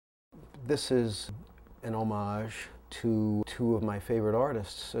This is an homage to two of my favorite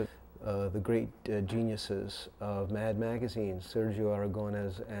artists, the great geniuses of Mad Magazine, Sergio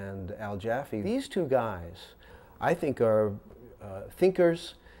Aragonés and Al Jaffee. These two guys, I think, are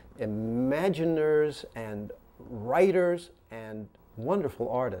thinkers, imaginers, and writers, and wonderful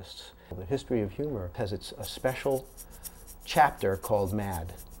artists. The history of humor has a special chapter called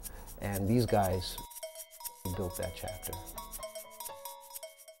Mad, and these guys built that chapter.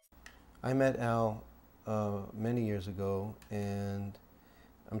 I met Al many years ago, and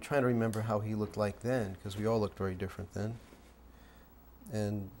I'm trying to remember how he looked like then, because we all looked very different then.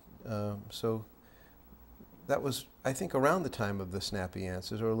 And so that was, I think, around the time of the Snappy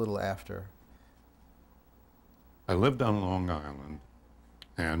Answers, or a little after. I lived on Long Island,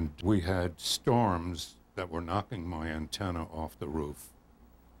 and we had storms that were knocking my antenna off the roof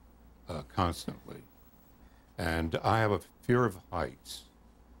constantly. And I have a fear of heights,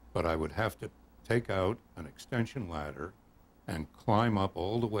 but I would have to take out an extension ladder and climb up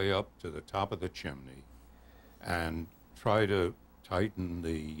all the way up to the top of the chimney and try to tighten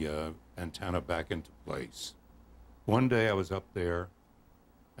the antenna back into place. One day I was up there,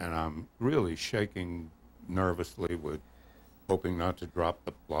 and I'm really shaking nervously, hoping not to drop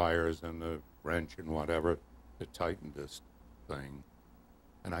the pliers and the wrench and whatever to tighten this thing.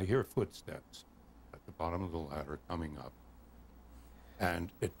 And I hear footsteps at the bottom of the ladder coming up.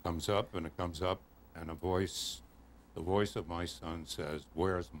 And it comes up and it comes up, and the voice of my son says,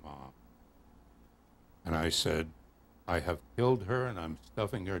 "Where's Mom?" And I said, "I have killed her and I'm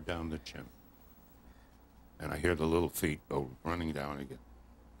stuffing her down the chimney." And I hear the little feet go running down again.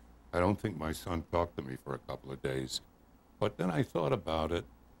 I don't think my son talked to me for a couple of days. But then I thought about it,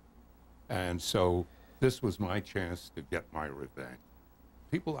 and so this was my chance to get my revenge.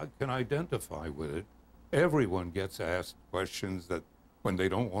 People can identify with it. Everyone gets asked questions that when they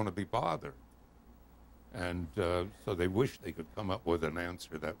don't want to be bothered. And so they wish they could come up with an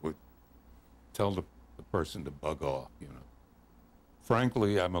answer that would tell the person to bug off, you know.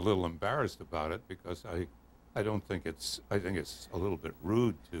 Frankly, I'm a little embarrassed about it because I think it's a little bit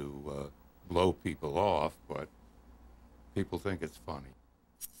rude to blow people off, but people think it's funny.